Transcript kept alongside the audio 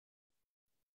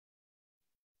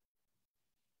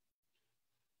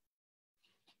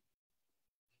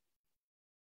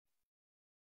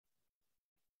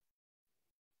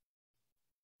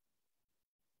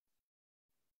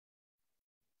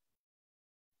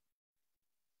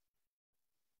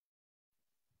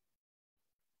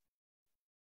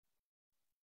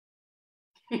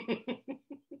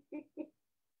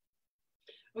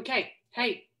Okay,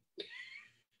 hey.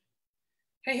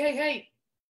 Hey, hey, hey.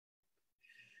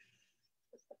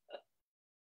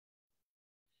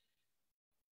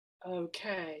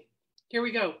 Okay, here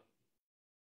we go.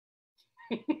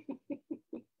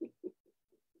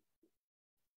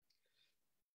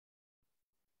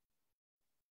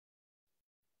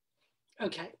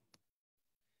 Okay,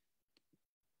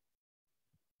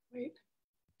 wait.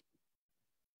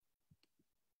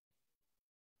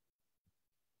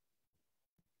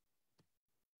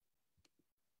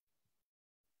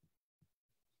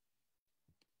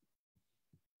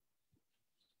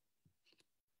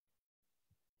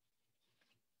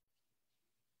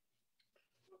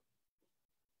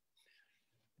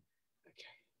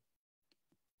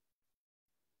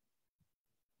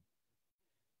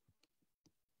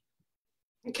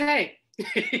 Okay.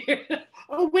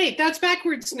 Oh, wait, that's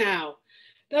backwards now.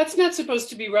 That's not supposed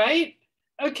to be right.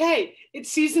 Okay,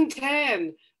 it's season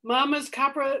 10. Mama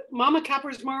Capra's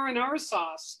marinara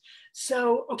sauce.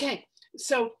 So, okay.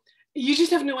 So you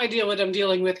just have no idea what I'm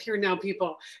dealing with here now,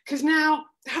 people. Because now,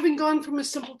 having gone from a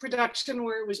simple production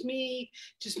where it was me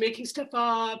just making stuff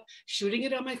up, shooting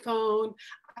it on my phone,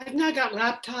 I've now got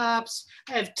laptops.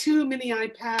 I have two mini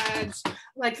iPads.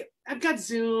 Like, I've got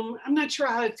Zoom. I'm not sure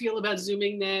how I feel about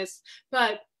Zooming this,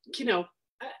 but you know,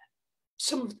 uh,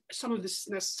 some of this is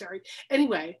necessary.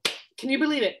 Anyway, can you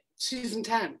believe it? Season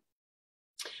 10.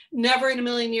 Never in a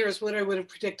million years would I would have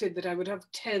predicted that I would have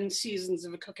 10 seasons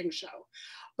of a cooking show.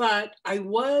 But I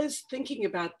was thinking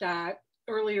about that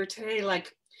earlier today.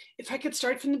 Like, if I could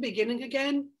start from the beginning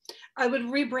again, I would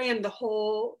rebrand the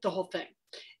whole thing.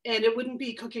 And it wouldn't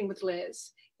be cooking with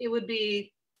Liz. It would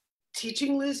be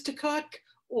teaching Liz to cook,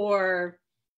 or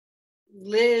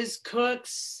Liz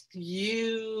cooks,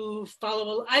 you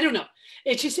follow. I don't know.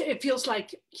 It feels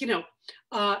like,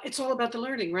 it's all about the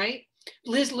learning, right?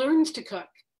 Liz learns to cook.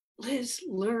 Liz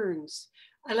learns.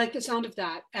 I like the sound of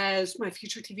that as my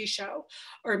future TV show,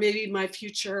 or maybe my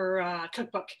future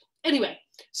cookbook. Anyway,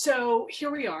 so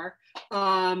here we are.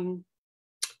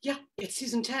 Yeah, it's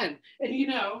season 10.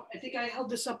 And I think I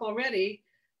held this up already.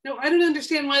 No, I don't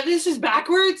understand why this is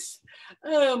backwards.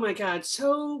 Oh my God,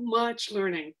 so much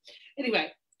learning.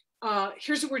 Anyway,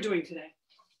 here's what we're doing today.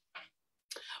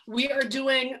 We are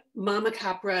doing Mama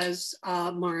Capra's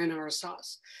marinara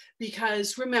sauce,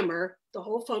 because remember, the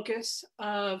whole focus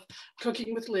of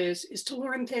Cooking with Liz is to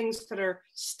learn things that are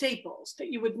staples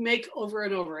that you would make over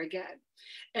and over again.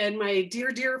 And my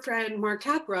dear, dear friend, Marc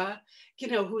Capra,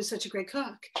 who is such a great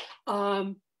cook,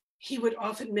 he would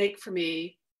often make for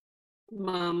me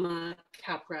Mama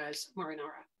Capra's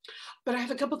marinara. But I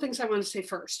have a couple things I want to say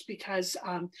first, because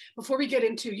before we get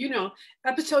into,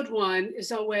 episode 1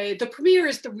 is always, the premiere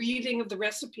is the reading of the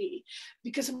recipe,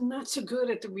 because I'm not so good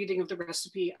at the reading of the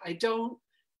recipe. I don't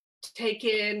take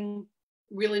in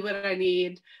really what I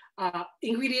need,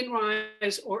 ingredient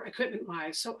wise or equipment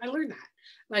wise. So I learned that.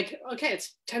 Like, okay,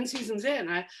 it's 10 seasons in.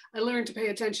 I learned to pay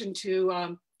attention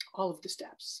to all of the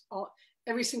steps.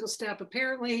 Every single step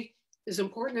apparently is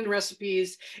important in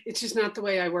recipes. It's just not the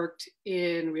way I worked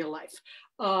in real life.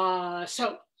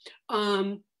 So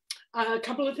a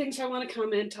couple of things I want to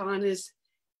comment on is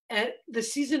at the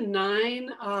season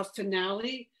 9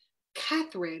 finale,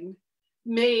 Catherine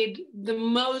made the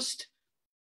most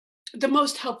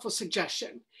helpful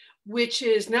suggestion, which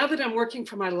is, now that I'm working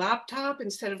from my laptop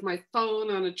instead of my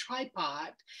phone on a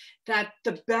tripod, that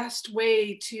the best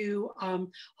way to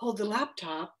hold the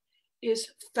laptop is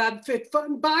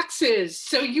FabFitFun boxes.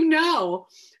 So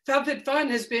FabFitFun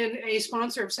has been a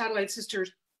sponsor of Satellite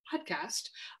Sisters podcast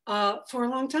for a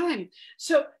long time.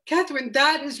 So Catherine,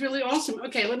 that is really awesome.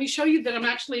 Okay, let me show you that I'm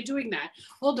actually doing that.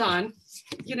 Hold on.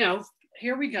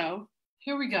 Here we go.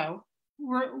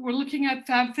 We're looking at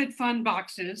FabFitFun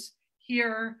boxes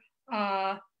here.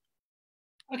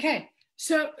 Okay,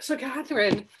 so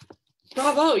Catherine,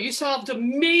 bravo, you solved a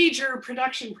major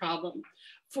production problem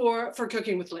for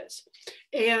Cooking with Liz,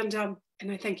 and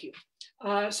I thank you.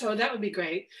 So that would be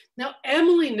great. Now,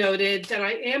 Emily noted that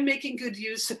I am making good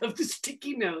use of the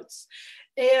sticky notes,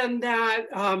 and that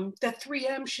that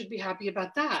 3M should be happy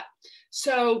about that.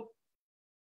 So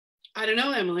I don't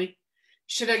know, Emily,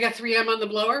 should I get 3M on the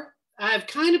blower? I've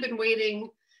kind of been waiting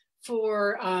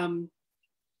for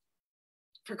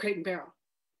Crate and Barrel,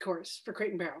 of course, for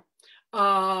Crate and Barrel.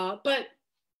 But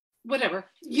whatever,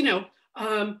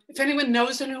 if anyone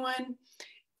knows anyone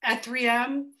at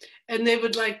 3M and they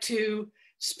would like to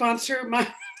sponsor my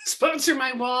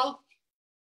wall,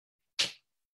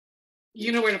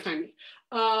 you know where to find me.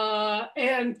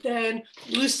 And then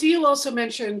Lucille also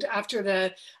mentioned after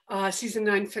the season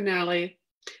 9 finale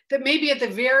that maybe at the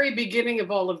very beginning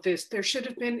of all of this, there should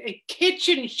have been a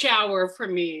kitchen shower for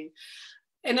me.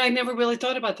 And I never really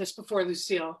thought about this before,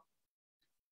 Lucille.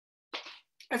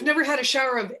 I've never had a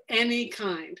shower of any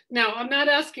kind. Now, I'm not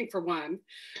asking for one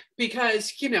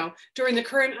because, you know, during the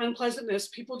current unpleasantness,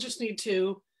 people just need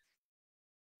to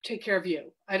take care of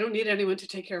you. I don't need anyone to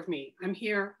take care of me. I'm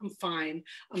here, I'm fine.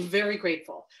 I'm very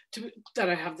grateful that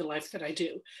I have the life that I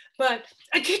do. But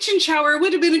a kitchen shower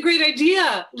would have been a great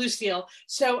idea, Lucille.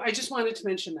 So I just wanted to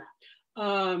mention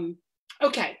that.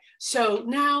 Okay, so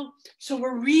now,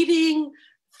 we're reading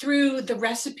through the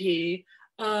recipe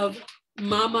of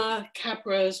Mama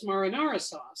Capra's marinara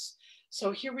sauce.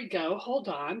 So here we go, hold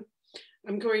on.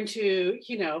 I'm going to,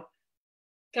 you know,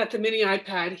 got the mini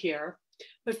iPad here.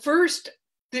 But first,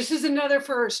 this is another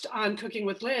first on Cooking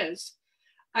with Liz.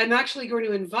 I'm actually going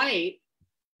to invite,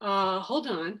 hold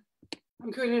on.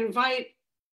 I'm going to invite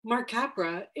Marc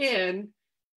Capra in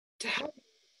to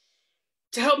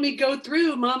help me go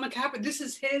through Mama Capra. This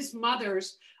is his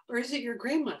mother's, or is it your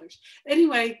grandmother's?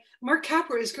 Anyway, Marc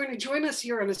Capra is going to join us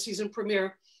here on a season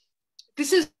premiere.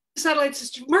 This is Satellite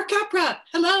Sister, Marc Capra,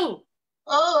 hello.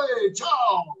 Hey,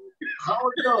 ciao. How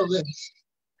are you doing?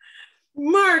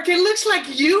 Marc, it looks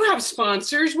like you have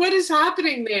sponsors. What is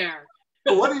happening there?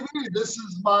 What do you mean? This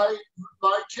is my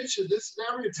kitchen.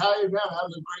 Every Italian man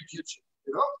has a great kitchen,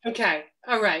 you know? Okay,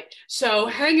 all right. So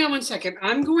hang on one second.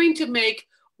 I'm going to make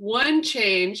one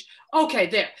change. Okay,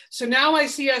 there. So now I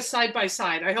see us side by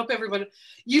side. I hope everyone,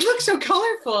 you look so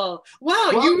colorful.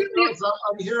 Wow, Well, you really...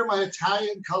 I'm here in my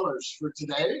Italian colors for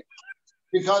today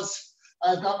because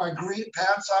I've got my green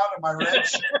pants on and my red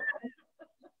shirt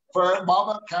for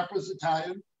Mama Capra's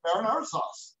Italian marinara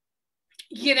sauce.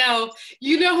 You know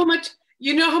how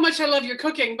much I love your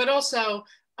cooking, but also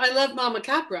I love Mama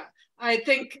Capra. I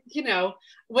think, you know,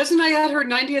 wasn't I at her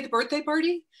 90th birthday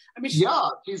party? I mean, yeah,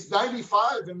 she's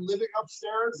 95 and living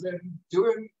upstairs and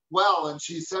doing well, and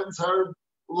she sends her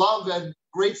love and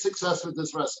great success with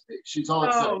this recipe. She's all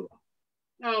excited.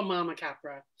 Oh, Mama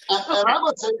Capra. And I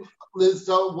would say, Liz,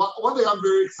 though, one thing I'm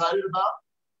very excited about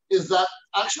is that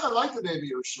actually I like the name of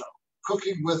your show,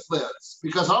 Cooking with Liz,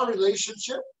 because our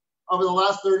relationship over the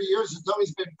last 30 years has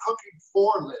always been cooking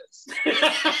for Liz.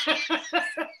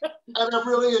 And I'm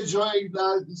really enjoying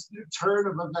this new turn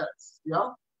of events.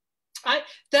 Yeah.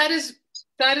 That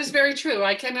is very true.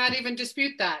 I cannot even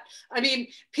dispute that. I mean,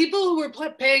 people who were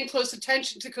paying close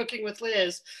attention to Cooking with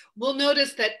Liz will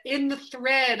notice that in the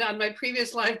thread on my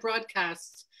previous live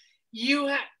broadcasts, you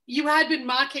had been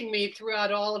mocking me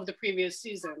throughout all of the previous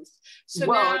seasons. So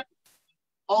well, now,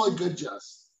 all in good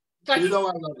jest. You know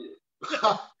I love you.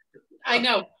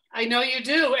 I know you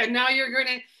do, and now you're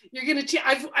gonna.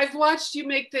 I've watched you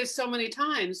make this so many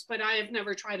times, but I have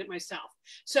never tried it myself.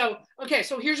 So okay,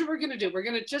 so here's what we're gonna do. We're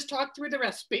gonna just talk through the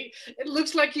recipe. It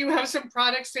looks like you have some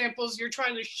product samples you're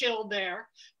trying to shill there.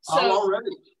 So I'm all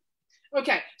ready.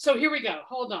 Okay, so here we go.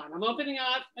 Hold on, I'm opening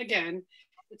up again.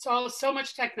 It's all so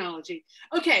much technology.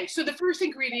 Okay, so the first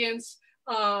ingredients.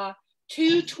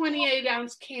 2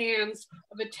 28-ounce cans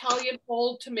of Italian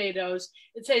whole tomatoes.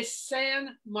 It says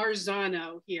San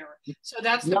Marzano here. So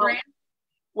that's the brand?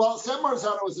 Well, San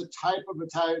Marzano is a type of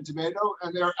Italian tomato,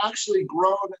 and they're actually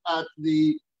grown at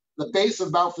the base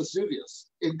of Mount Vesuvius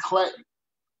in clay.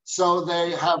 So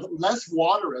they have less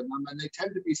water in them, and they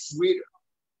tend to be sweeter.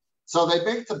 So they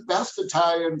make the best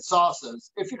Italian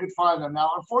sauces, if you could find them.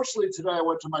 Now, unfortunately, today I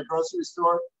went to my grocery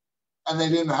store, and they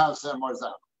didn't have San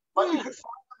Marzano. But you could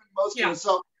find most of them.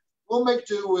 So we'll make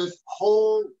do with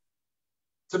whole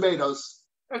tomatoes.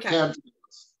 Okay. Canned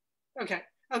tomatoes.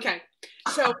 Okay.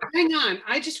 So hang on.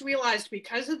 I just realized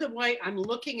because of the white, I'm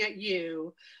looking at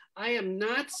you. I am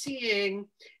not seeing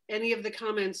any of the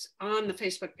comments on the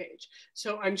Facebook page.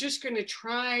 So I'm just going to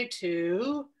try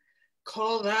to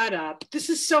call that up. This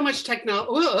is so much technology.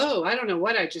 Oh, I don't know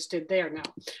what I just did there now.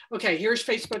 Okay, here's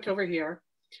Facebook over here.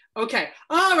 Okay,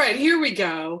 all right, here we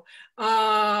go.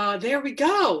 There we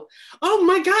go. Oh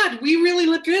my God, we really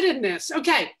look good in this.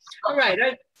 Okay, all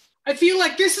right. I feel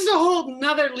like this is a whole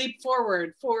nother leap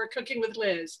forward for Cooking with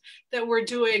Liz that we're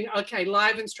doing. Okay,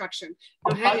 live instruction.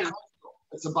 Now, hang on.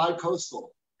 It's a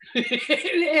bi-coastal.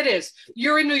 It is.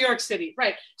 You're in New York City,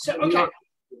 right? So okay.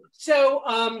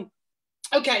 So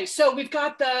okay. So we've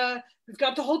got the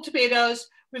whole tomatoes.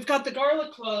 We've got the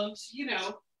garlic cloves. You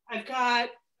know, I've got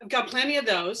plenty of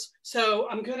those, so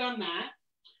I'm good on that.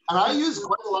 And I use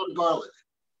quite a lot of garlic.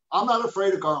 I'm not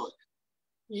afraid of garlic.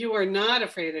 You are not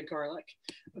afraid of garlic.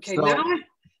 Okay, so,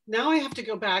 now I have to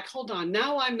go back. Hold on.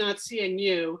 Now I'm not seeing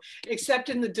you except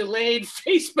in the delayed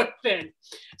Facebook thing.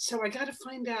 So I got to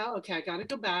find out. Okay, I got to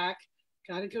go back.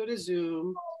 Got to go to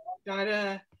Zoom.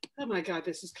 Gotta, oh my God,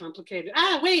 this is complicated.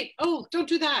 Ah, wait, oh, don't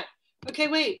do that. Okay,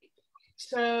 wait.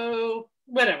 So,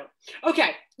 whatever.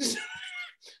 Okay.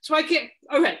 So I can't,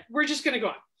 all right, we're just gonna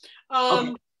go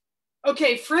on.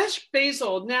 Okay, fresh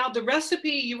basil. Now the recipe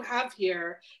you have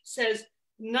here says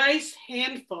nice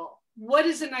handful. What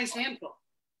is a nice handful?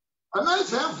 A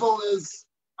nice handful is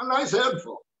a nice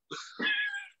handful.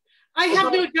 I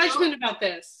have no judgment about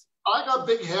this. I got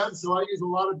big hands, so I use a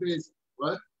lot of basil,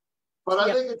 right? But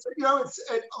I think it's, you know, it's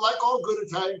like all good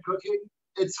Italian cooking,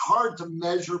 it's hard to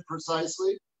measure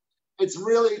precisely. It's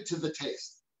really to the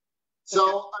taste.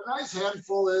 So a nice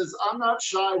handful is, I'm not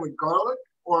shy with garlic,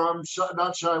 or I'm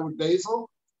not shy with basil.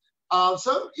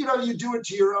 So, you know, you do it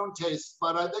to your own taste,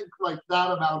 but I think like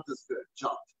that amount is good,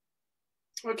 chopped.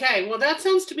 Okay, well, that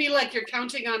sounds to me like you're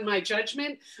counting on my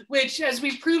judgment, which, as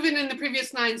we've proven in the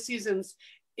previous 9 seasons,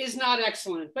 is not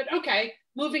excellent. But okay,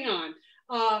 moving on.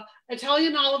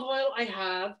 Italian olive oil, I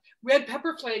have. Red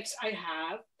pepper flakes, I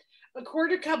have. A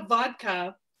 1/4 cup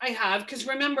vodka, I have. Because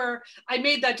remember, I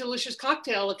made that delicious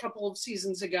cocktail a couple of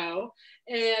seasons ago,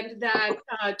 and that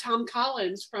Tom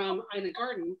Collins from Ina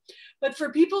Garden. But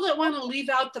for people that want to leave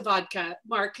out the vodka,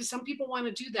 Mark, because some people want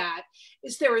to do that,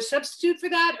 is there a substitute for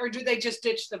that, or do they just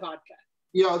ditch the vodka?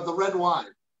 Yeah, the red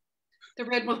wine. The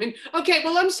red wine. Okay,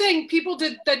 well, I'm saying people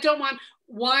that don't want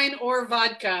wine or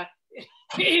vodka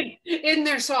in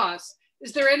their sauce.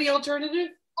 Is there any alternative?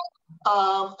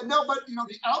 No, but you know,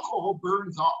 the alcohol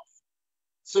burns off.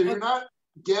 So you're not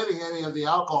getting any of the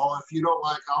alcohol if you don't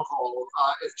like alcohol.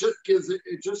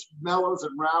 It just mellows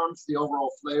and rounds the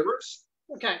overall flavors.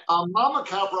 Okay. Mama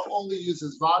Capra only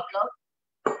uses vodka.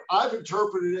 I've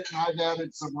interpreted it and I've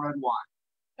added some red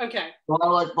wine. Okay. So I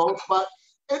like both, but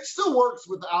it still works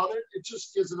without it. It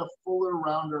just gives it a fuller,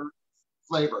 rounder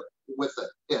flavor with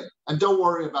it in. And don't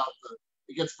worry about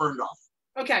it gets burned off.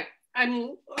 Okay.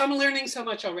 I'm learning so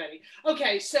much already.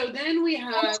 Okay, so then we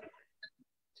have,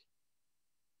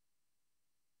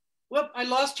 whoop, I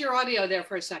lost your audio there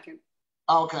for a second.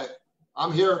 Okay,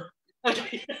 I'm here.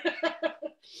 Okay.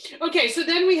 Okay, so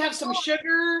then we have some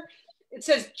sugar. It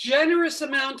says generous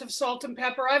amount of salt and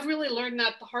pepper. I've really learned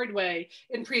that the hard way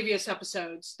in previous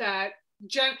episodes, that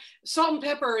salt and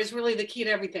pepper is really the key to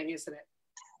everything, isn't it?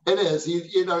 It is.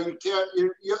 You know, you can't,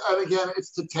 and again,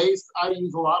 it's to taste. I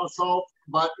use a lot of salt,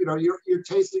 but you know, you're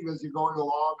tasting as you're going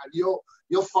along, and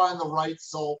you'll find the right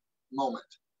salt moment.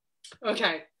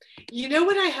 Okay. You know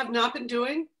what I have not been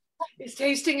doing is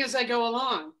tasting as I go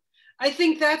along. I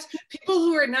think that's, people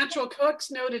who are natural cooks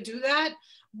know to do that.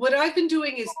 What I've been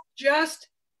doing is just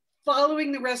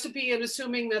following the recipe and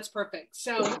assuming that's perfect.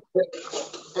 So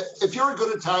if you're a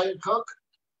good Italian cook,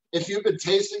 if you've been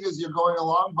tasting as you're going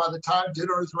along, by the time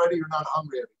dinner is ready, you're not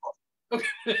hungry anymore.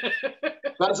 Okay.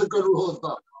 That's a good rule of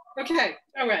thumb. Okay,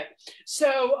 all right.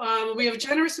 So we have a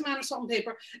generous amount of salt and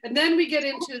pepper, and then we get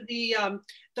into the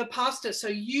pasta. So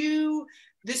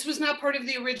this was not part of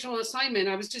the original assignment.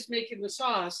 I was just making the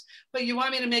sauce, but you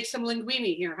want me to make some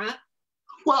linguine here, huh?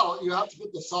 Well, you have to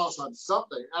put the sauce on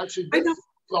something. Actually, this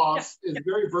sauce is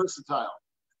very versatile.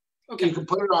 Okay. You can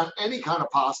put it on any kind of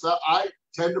pasta. I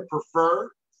tend to prefer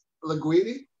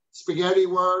linguine. Spaghetti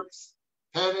works,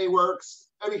 penne works,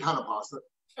 any kind of pasta.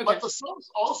 Okay. But the sauce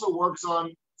also works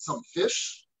on some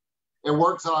fish. It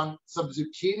works on some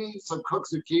zucchini, some cooked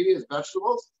zucchini as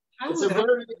vegetables. It's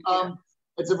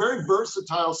a very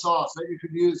versatile sauce that you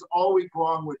could use all week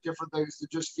long with different things to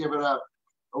just give it a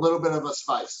little bit of a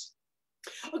spice.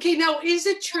 Okay, now is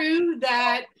it true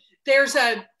that there's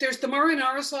the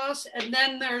marinara sauce, and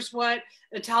then there's what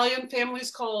Italian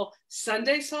families call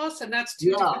Sunday sauce, and that's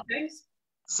two different things?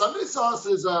 Sunday sauce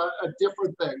is a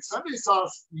different thing. Sunday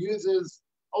sauce uses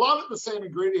a lot of the same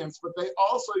ingredients, but they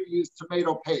also use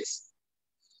tomato paste.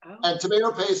 Oh. And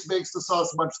tomato paste makes the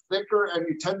sauce much thicker, and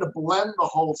you tend to blend the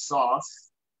whole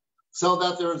sauce so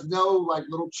that there's no like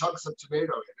little chunks of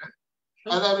tomato in it.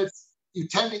 Oh. And then you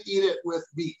tend to eat it with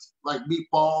meat, like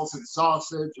meatballs and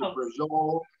sausage and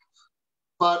brajol.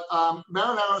 But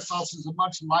marinara sauce is a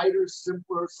much lighter,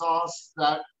 simpler sauce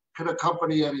that can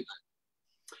accompany anything.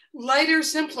 Lighter,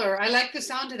 simpler. I like the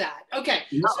sound of that. Okay,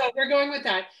 so we're going with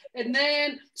that. And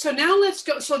then, so now let's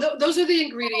go. So those are the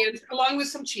ingredients along with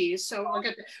some cheese. So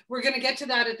we're going to get to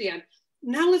that at the end.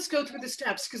 Now let's go through the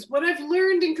steps, because what I've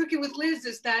learned in Cooking with Liz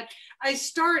is that I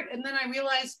start and then I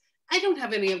realize I don't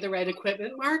have any of the right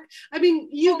equipment, Mark. I mean,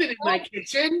 you've been in my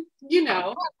kitchen, you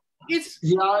know. It's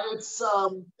a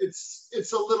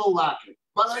little lacking,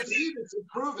 but I've seen it's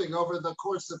improving over the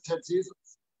course of 10 seasons.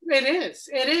 It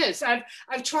is.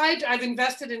 I've tried, I've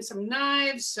invested in some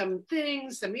knives, some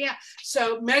things,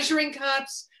 so measuring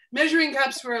cups, Measuring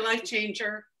cups were a life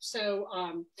changer. So,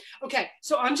 okay.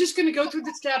 So I'm just going to go through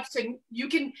the steps, and you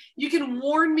can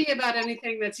warn me about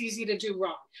anything that's easy to do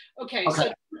wrong. Okay.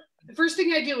 So the first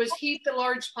thing I do is heat the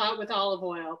large pot with olive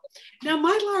oil. Now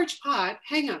my large pot,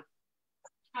 hang on.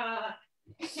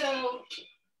 So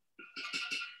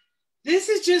this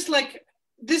is just like,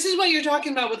 this is what you're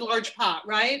talking about with large pot,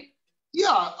 right?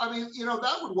 Yeah, I mean,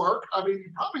 that would work. I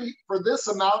mean, probably for this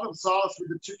amount of sauce with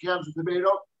the 2 cans of tomato,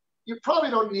 you probably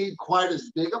don't need quite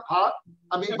as big a pot.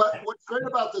 I mean, but what's great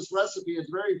about this recipe is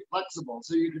very flexible.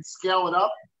 So you can scale it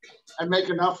up and make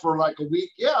enough for like a week.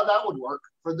 Yeah, that would work.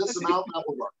 For this amount, that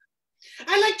would work.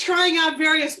 I like trying out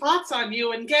various pots on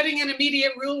you and getting an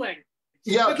immediate ruling.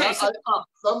 Yeah, okay,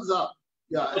 thumbs up.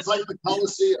 Yeah, it's like the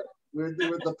Coliseum with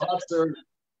the pots that are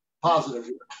positive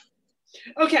here.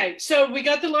 Okay, so we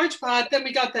got the large pot, then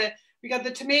we got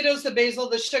the tomatoes, the basil,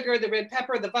 the sugar, the red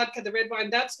pepper, the vodka, the red wine.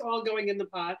 That's all going in the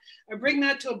pot. I bring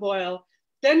that to a boil.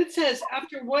 Then it says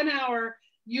after 1 hour,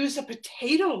 use a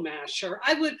potato masher.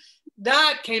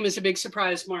 That came as a big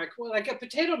surprise, Marc. Well, like a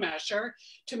potato masher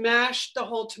to mash the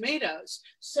whole tomatoes.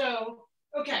 So,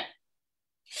 okay.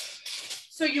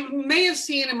 So you may have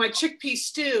seen in my chickpea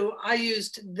stew, I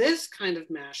used this kind of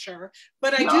masher,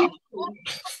 but I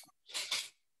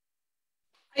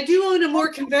do own a more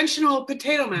conventional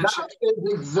potato masher. That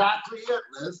is exactly it,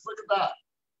 Liz. Look at that.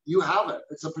 You have it.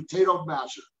 It's a potato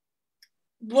masher.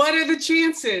 What are the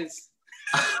chances?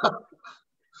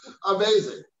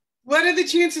 Amazing. What are the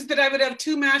chances that I would have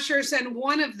 2 mashers and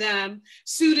one of them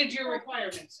suited your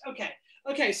requirements?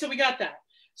 Okay, so we got that.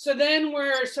 So then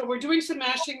we're doing some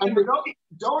mashing. And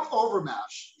don't over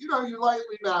mash. You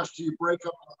lightly mash till you break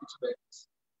up all the tomatoes.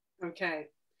 Okay.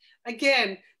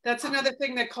 Again, that's another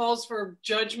thing that calls for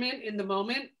judgment in the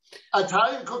moment.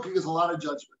 Italian cooking is a lot of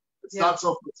judgment. It's not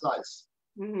so precise.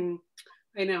 Mm-hmm.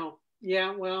 I know.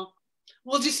 Yeah, well,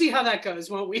 we'll just see how that goes,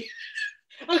 won't we?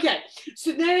 Okay,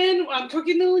 so then I'm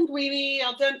cooking the linguine,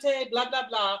 al dente, blah, blah,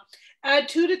 blah. Add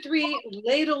 2 to 3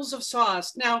 ladles of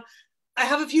sauce. Now, I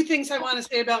have a few things I want to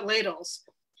say about ladles.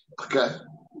 Okay.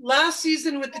 Last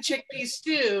season with the chickpea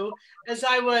stew, as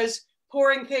I was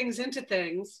pouring things into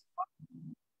things,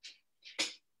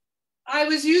 I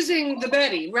was using the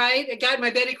Betty, right? I got my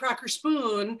Betty Crocker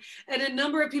spoon, and a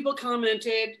number of people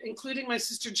commented, including my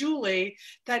sister Julie,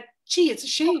 that, gee, it's a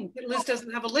shame that Liz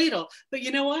doesn't have a ladle. But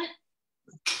you know what?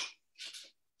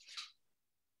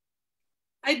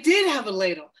 I did have a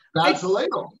ladle. That's a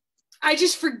ladle. I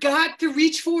just forgot to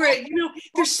reach for it.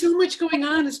 There's so much going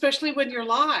on, especially when you're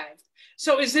live.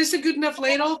 So is this a good enough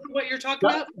ladle for what you're talking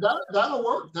about? That'll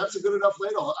work. That's a good enough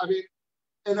ladle. I mean,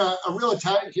 in a real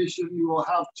Italian kitchen, you will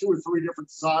have 2 or 3 different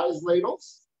size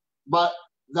ladles, but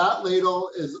that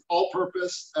ladle is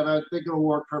all-purpose, and I think it'll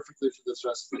work perfectly for this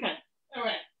recipe. Okay, all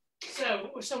right.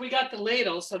 So we got the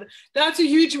ladle. So that's a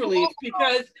huge relief,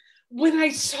 because when I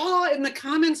saw in the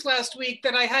comments last week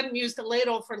that I hadn't used the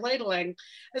ladle for ladling,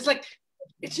 it's like,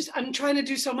 I'm trying to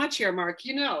do so much here, Marc.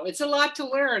 It's a lot to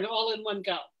learn all in one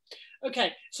go.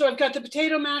 Okay, so I've got the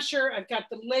potato masher, I've got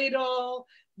the ladle,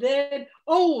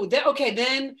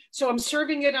 so I'm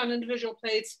serving it on individual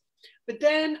plates, but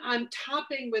then I'm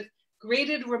topping with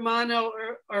grated Romano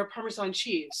or Parmesan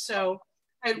cheese. So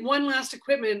I had one last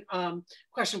equipment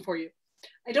question for you.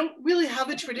 I don't really have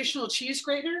a traditional cheese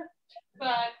grater,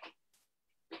 but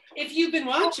if you've been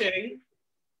watching,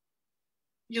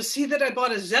 you'll see that I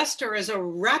bought a zester as a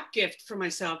wrap gift for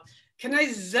myself. Can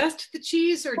I zest the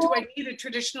cheese, or do I need a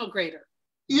traditional grater?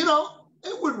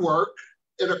 It would work.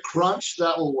 In a crunch,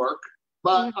 that will work.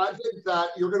 But I think that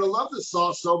you're going to love the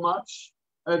sauce so much,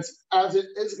 as it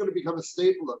is going to become a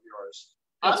staple of yours.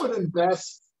 I would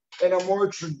invest in a more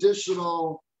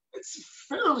traditional, it's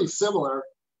fairly similar,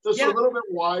 just a little bit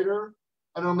wider,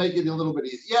 and it'll make it a little bit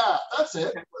easier. Yeah, that's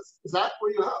it. Is that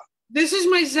what you have? This is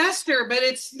my zester, but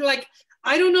it's like,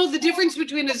 I don't know the difference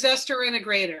between a zester and a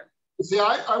grater. See,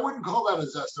 I wouldn't call that a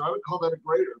zester. I would call that a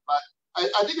grater, but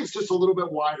I think it's just a little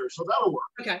bit wider, so that'll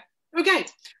work. Okay.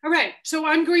 All right. So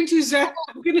I'm going to zest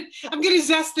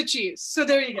the cheese. So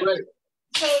there you go. Great.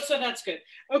 So that's good.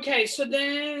 Okay. So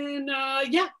then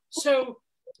So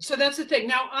that's the thing.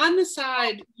 Now on the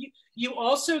side, you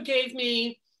also gave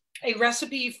me a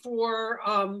recipe for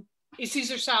a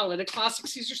Caesar salad, a classic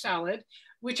Caesar salad,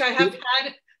 which I've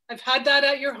had that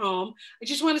at your home. I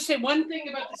just want to say one thing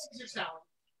about the Caesar salad.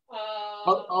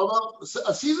 Although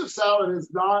a Caesar salad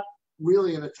is not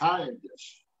really an Italian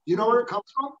dish. Do you know where it comes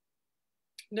from?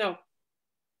 No.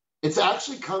 It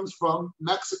actually comes from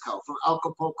Mexico, from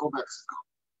Acapulco, Mexico.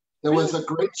 There was a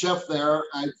great chef there.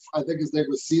 I think his name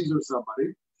was Caesar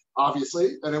somebody,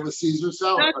 obviously, and it was Caesar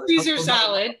salad. Not Caesar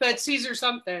salad, but Caesar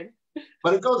something.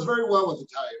 But it goes very well with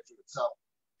Italian food. So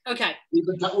Okay.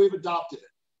 we've adopted it.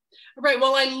 All right.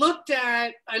 Well, I looked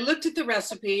at the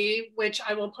recipe, which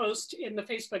I will post in the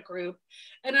Facebook group,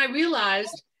 and I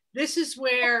realized this is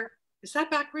where, is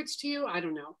that backwards to you? I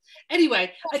don't know.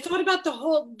 Anyway, I thought about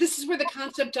this is where the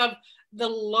concept of the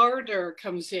larder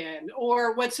comes in,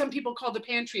 or what some people call the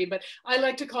pantry, but I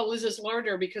like to call Liz's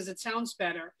larder because it sounds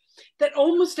better. That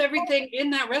almost everything in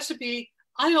that recipe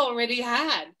I already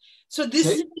had. So this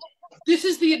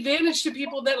is the advantage to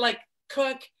people that like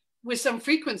cook with some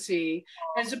frequency,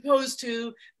 as opposed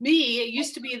to me. It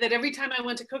used to be that every time I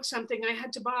went to cook something, I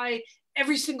had to buy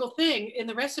every single thing in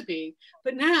the recipe.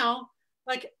 But now,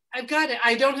 like, I've got it.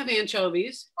 I don't have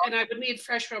anchovies, and I would need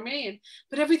fresh romaine,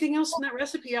 but everything else in that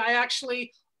recipe I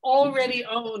actually already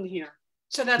own here.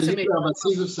 So that's amazing. You can have a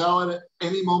Caesar salad at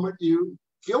any moment you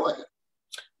feel like it.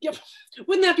 Yep.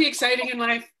 Wouldn't that be exciting in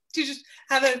life? To just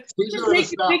have make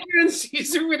your own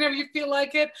Caesar whenever you feel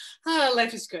like it.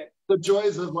 Life is good. The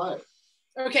joys of life.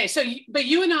 Okay, so but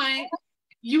you and I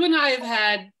have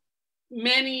had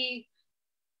many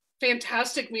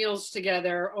fantastic meals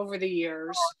together over the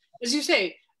years. As you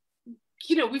say,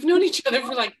 we've known each other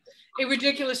for like a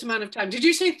ridiculous amount of time. Did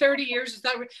you say 30 years? Is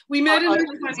that right? We met in our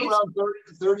 20s? Around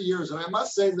 30 years. And I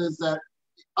must say this, that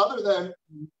other than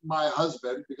my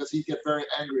husband, because he'd get very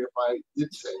angry if I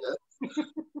did say that,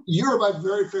 you're my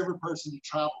very favorite person to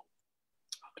travel.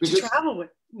 To travel with.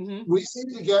 Mm-hmm. We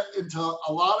seem to get into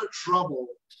a lot of trouble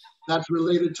that's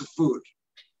related to food.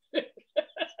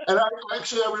 And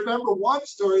I remember one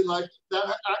story like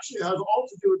that actually has all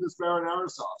to do with this marinara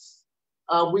sauce.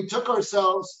 We took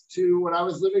ourselves to, when I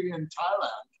was living in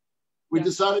Thailand, we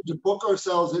decided to book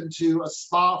ourselves into a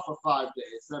spa for 5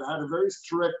 days that had a very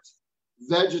strict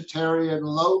vegetarian,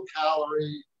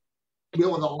 low-calorie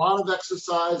meal with a lot of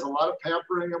exercise, a lot of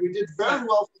pampering, and we did very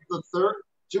well for the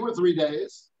 2 or 3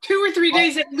 days. 2 or 3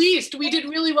 days at least. We did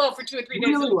really well for 2 or 3 days.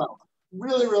 Really well.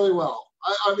 Really, really well.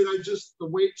 I mean, the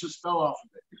weight just fell off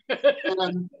of me.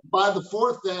 And by the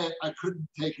 4th day, I couldn't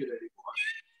take it anymore.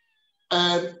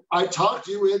 And I talked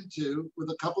you into, with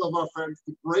a couple of our friends,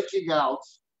 breaking out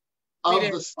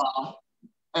of the spa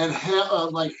and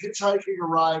hitchhiking a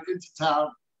ride into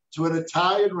town to an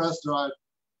Italian restaurant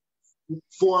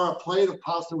for a plate of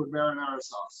pasta with marinara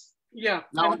sauce. Yeah.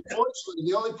 Now, unfortunately,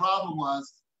 the only problem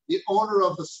was the owner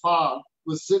of the spa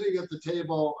was sitting at the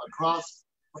table across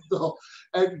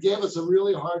and gave us a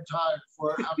really hard time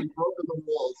for having broken the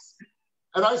rules.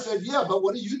 And I said, yeah, but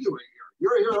what are you doing here?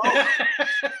 You're here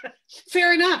also.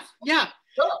 Fair enough. Yeah.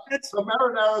 The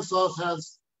marinara sauce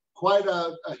has quite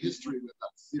a history with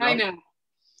us. I know.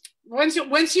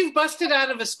 Once you've busted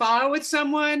out of a spa with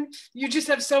someone, you just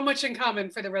have so much in common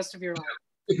for the rest of your life.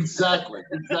 Exactly.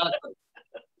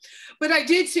 But I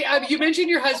did see, you mentioned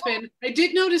your husband. I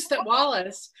did notice that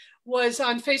Wallace was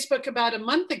on Facebook about a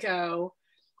month ago,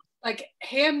 like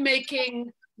hand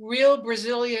making real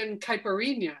Brazilian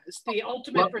caipirinhas, the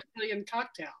ultimate Brazilian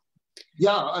cocktail.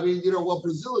 Yeah, I mean,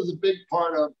 Brazil is a big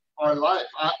part of our life.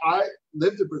 I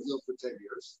lived in Brazil for 10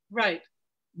 years. Right.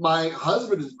 My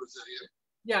husband is Brazilian.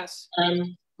 Yes.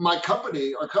 And our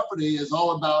company is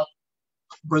all about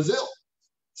Brazil.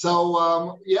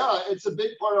 So, it's a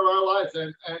big part of our life.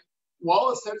 And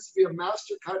Wallace tends to be a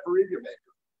master caipirinha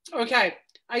maker. Okay.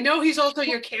 I know he's also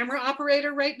your camera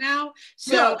operator right now.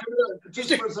 So yeah,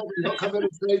 just for a second. He'll come in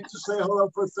and say hello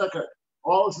for a second.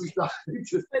 Wallace is dying.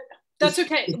 That's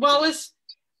okay. Wallace,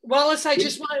 I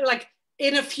just want to,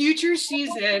 in a future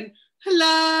season,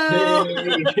 hello.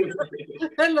 Hey.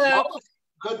 Hello. Wallace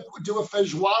could do a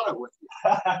feijoada with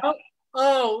you.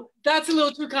 Oh, that's a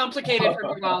little too complicated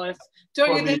for me, Wallace.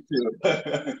 Don't you think?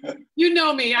 You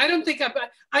know me. I don't think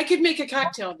I could make a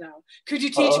cocktail though. Could you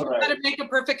teach me how to make a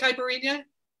perfect caipirinha?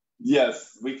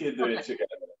 Yes, we can do it together.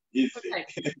 Easy.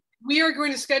 Okay. We are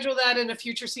going to schedule that in a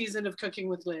future season of Cooking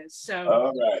with Liz. So.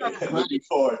 All right. Looking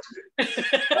forward to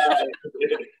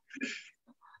it.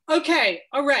 Okay.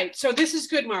 All right. So this is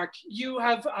good, Marc. You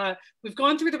have, we've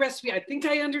gone through the recipe. I think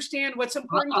I understand what's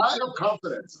important. I have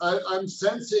confidence. I'm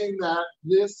sensing that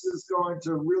this is going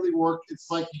to really work.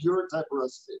 It's like your type of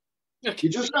recipe. Okay.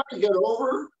 You just have to get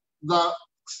over the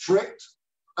strict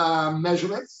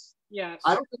measurements. Yes.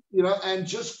 I don't think, and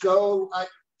just go,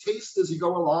 taste as you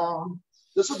go along.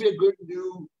 This will be a good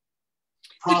new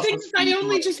process. The thing is, I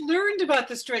only just learned about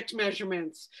the strict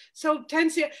measurements. So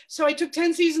I took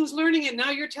 10 seasons learning it.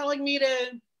 Now you're telling me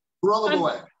to throw them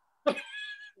away.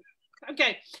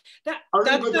 Okay.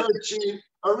 Arrivederci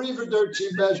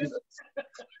measurements.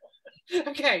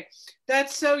 Okay.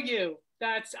 That's so you.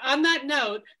 That's on that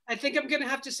note, I think I'm going to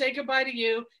have to say goodbye to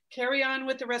you, carry on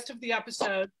with the rest of the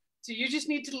episode. So you just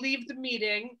need to leave the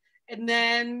meeting And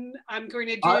then I'm going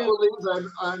to do. I will leave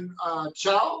on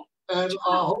ciao, and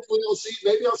hopefully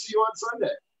maybe I'll see you on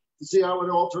Sunday to see how it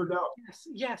all turned out.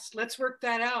 Yes, let's work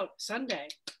that out Sunday.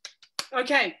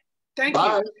 Okay, thank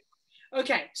Bye. you.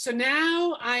 Okay, so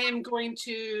now I am going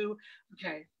to,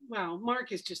 wow,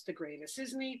 Marc is just the greatest,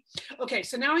 isn't he? Okay,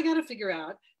 so now I got to figure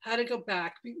out how to go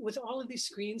back with all of these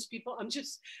screens, people.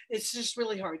 It's just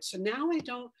really hard. So now I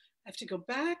have to go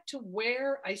back to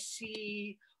where I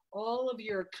see all of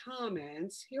your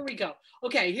comments. Here we go.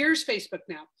 Okay, here's Facebook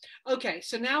now. Okay,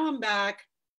 so now I'm back.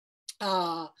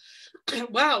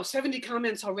 Wow, 70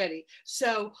 comments already.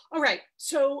 So, all right.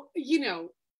 So,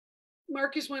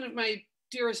 Marc is one of my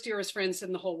dearest friends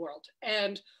in the whole world.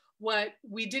 And what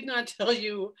we did not tell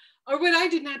you, or what I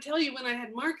did not tell you when I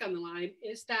had Marc on the line,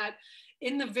 is that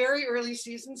in the very early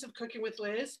seasons of Cooking with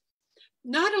Liz,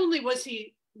 not only was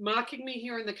he mocking me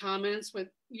here in the comments,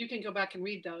 you can go back and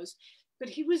read those, but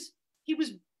he was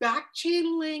back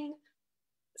channeling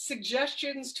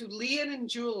suggestions to Lian and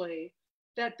Julie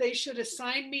that they should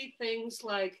assign me things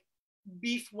like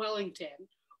beef Wellington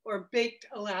or baked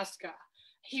Alaska.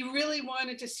 He really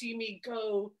wanted to see me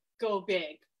go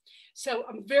big. So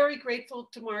I'm very grateful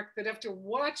to Marc that after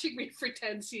watching me for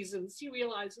 10 seasons, he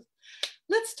realizes,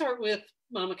 let's start with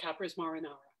Mama Capra's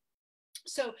Marinara.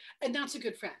 So, and that's a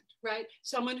good friend, right?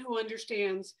 Someone who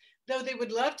understands, though they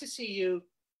would love to see you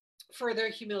further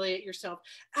humiliate yourself.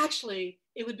 Actually,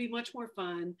 it would be much more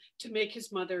fun to make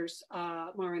his mother's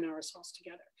marinara sauce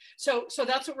together. So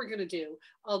that's what we're going to do.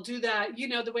 I'll do that.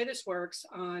 The way this works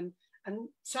on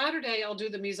Saturday, I'll do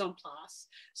the mise en place.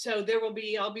 So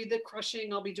I'll be the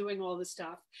crushing, I'll be doing all the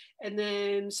stuff. And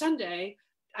then Sunday,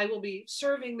 I will be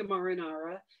serving the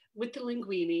marinara with the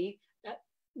linguine.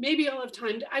 Maybe I'll have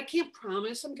time I can't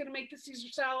promise I'm going to make the Caesar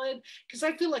salad because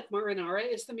I feel like marinara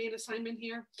is the main assignment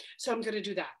here. So I'm going to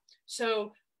do that.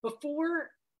 So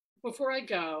before I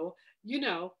go,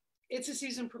 it's a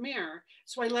season premiere.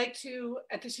 So I like to,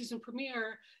 at the season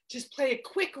premiere, just play a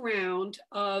quick round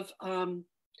of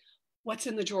what's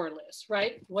in the drawer, Liz,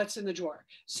 right? What's in the drawer.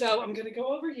 So I'm going to go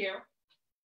over here.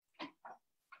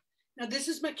 Now, this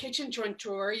is my kitchen junk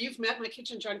drawer. You've met my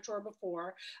kitchen junk drawer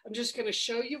before. I'm just going to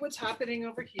show you what's happening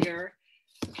over here.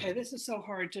 Okay, this is so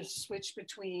hard to switch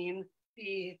between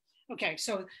okay,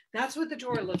 so that's what the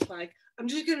drawer looks like. I'm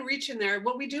just going to reach in there.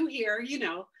 What we do here,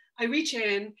 I reach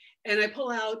in and I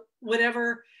pull out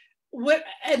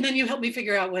and then you help me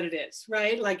figure out what it is,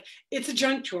 right? Like it's a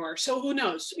junk drawer. So who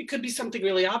knows? It could be something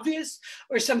really obvious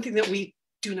or something that we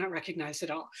do not recognize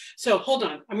at all. So hold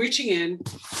on, I'm reaching in.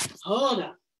 Hold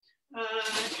on.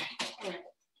 Okay, all right,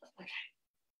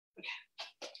 okay.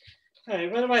 All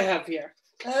right, what do I have here?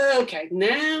 Okay,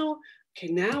 now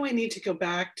I need to go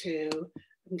back to,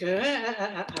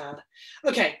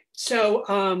 okay,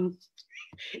 so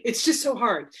it's just so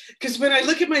hard because when I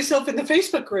look at myself in the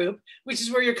Facebook group, which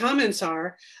is where your comments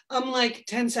are, I'm like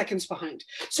 10 seconds behind.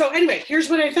 So anyway, here's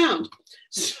what I found.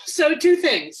 So two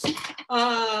things.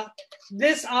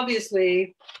 This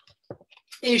obviously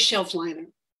is shelf liner,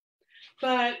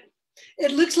 but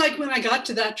it looks like when I got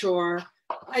to that drawer,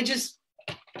 I just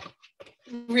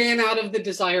ran out of the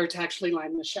desire to actually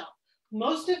line the shelf.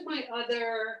 Most of my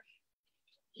other,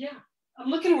 I'm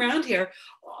looking around here,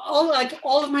 all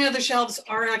of my other shelves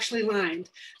are actually lined.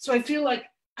 So I feel like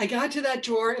I got to that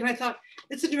drawer and I thought,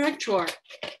 it's a direct drawer.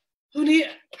 Who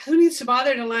needs to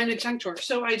bother to line a junk drawer?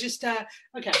 So I just,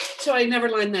 okay, so I never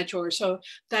lined that drawer. So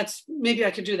maybe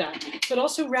I could do that. But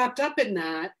also wrapped up in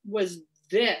that was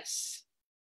this.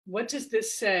 What does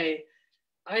this say?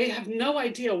 I have no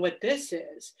idea what this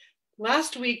is.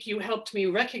 Last week, you helped me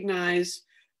recognize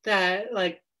that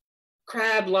like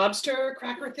crab lobster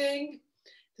cracker thing.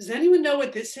 Does anyone know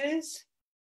what this is?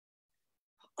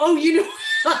 Oh,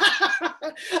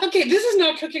 okay, this is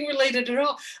not cooking related at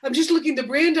all. I'm just looking, the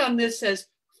brand on this says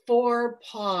 4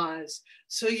 Paws.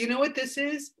 So you know what this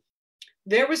is?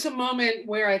 There was a moment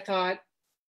where I thought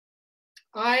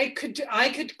I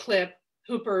could clip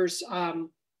Hooper's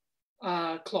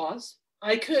claws.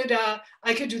 I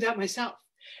could do that myself.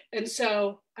 And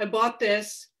so I bought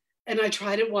this and I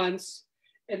tried it once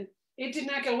and it did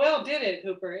not go well, did it,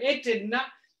 Hooper? It did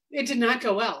not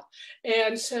go well.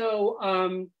 And so,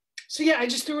 yeah, I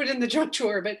just threw it in the junk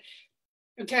drawer, but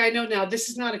okay, I know now this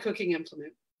is not a cooking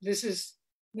implement. This is,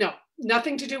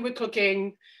 nothing to do with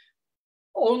cooking,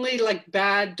 only like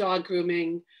bad dog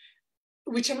grooming,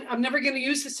 which I'm never going to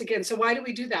use this again. So why do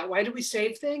we do that? Why do we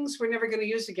save things we're never going to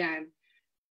use again?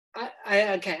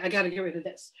 Okay, I got to get rid of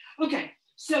this. Okay,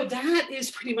 so that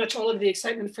is pretty much all of the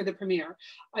excitement for the premiere.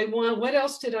 What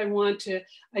else did I want to,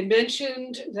 I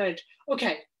mentioned that,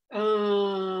 okay,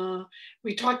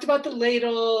 We talked about the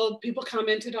ladle. People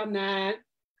commented on that.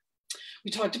 We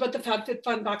talked about the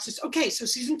FabFitFun boxes. Okay, so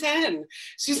season 10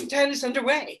 is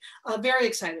underway. Very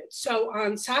excited. So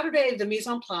on Saturday, the mise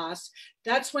en place,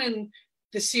 that's when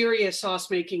the serious sauce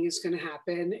making is going to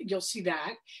happen. You'll see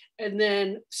that. And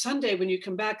then Sunday, when you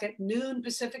come back at noon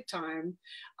Pacific time,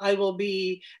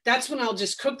 that's when I'll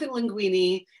just cook the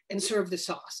linguine and serve the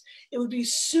sauce. It would be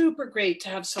super great to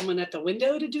have someone at the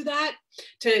window to do that,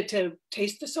 to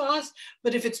taste the sauce.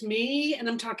 But if it's me and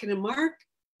I'm talking to Marc,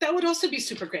 that would also be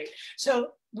super great.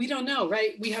 So we don't know,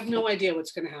 right? We have no idea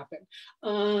what's going to happen.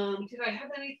 Did I have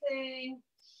anything?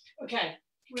 Okay,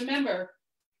 remember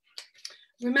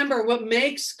what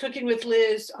makes Cooking with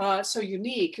Liz so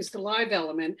unique is the live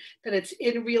element, that it's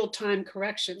in real time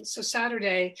corrections. So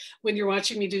Saturday, when you're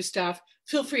watching me do stuff,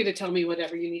 feel free to tell me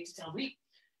whatever you need to tell me.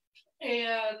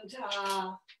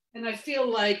 And I feel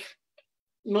like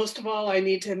most of all, I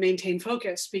need to maintain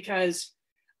focus because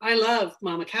I love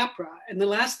Mama Capra, and the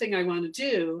last thing I want to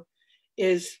do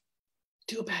is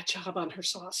do a bad job on her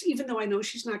sauce, even though I know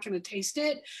she's not going to taste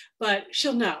it, but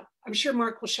she'll know. I'm sure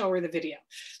Marc will show her the video.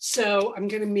 So I'm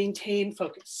going to maintain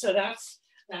focus. So that's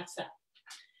that.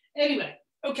 Anyway,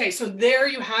 okay, so there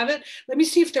you have it. Let me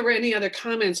see if there were any other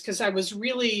comments, because I was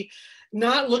really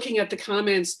not looking at the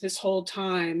comments this whole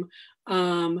time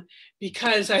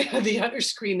because I had the other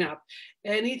screen up.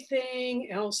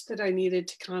 Anything else that I needed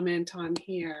to comment on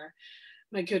here?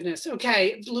 My goodness.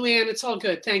 Okay, Lian, it's all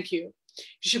good. Thank you.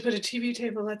 You should put a TV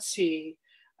table. Let's see.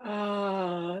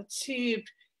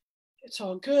 It's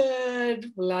all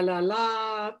good. La, la,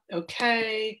 la.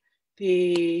 Okay.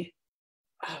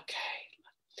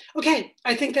 Okay,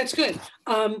 I think that's good.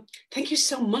 Thank you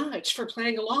so much for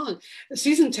playing along.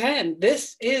 Season 10,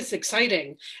 this is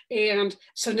exciting. And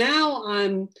so now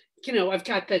I've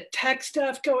got the tech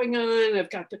stuff going on. I've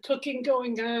got the cooking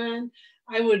going on.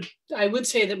 I would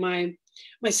say that my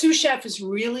sous chef is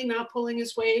really not pulling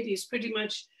his weight. He's pretty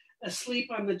much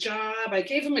asleep on the job. I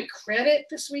gave him a credit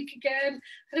this week again.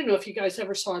 I don't know if you guys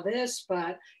ever saw this,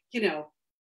 but I'm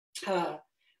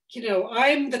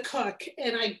the cook,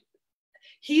 and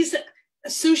he's a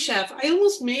sous chef. I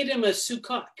almost made him a sous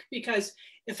cook, because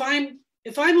if I'm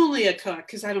only a cook,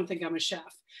 because I don't think I'm a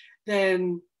chef,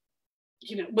 then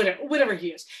whatever he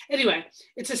is. Anyway,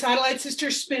 it's a Satellite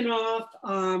Sisters spinoff.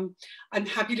 I'm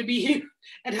happy to be here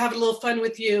and have a little fun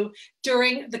with you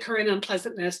during the current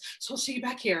unpleasantness. So I'll see you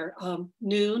back here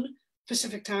noon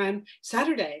Pacific time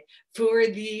Saturday for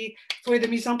the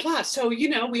mise en place. So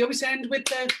we always end with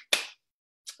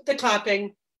the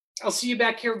clapping. I'll see you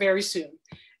back here very soon.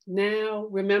 Now,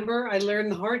 remember, I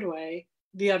learned the hard way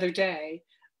the other day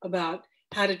about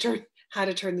how to turn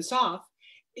this off.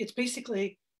 It's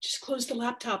basically just close the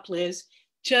laptop, Liz.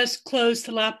 Just close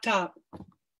the laptop.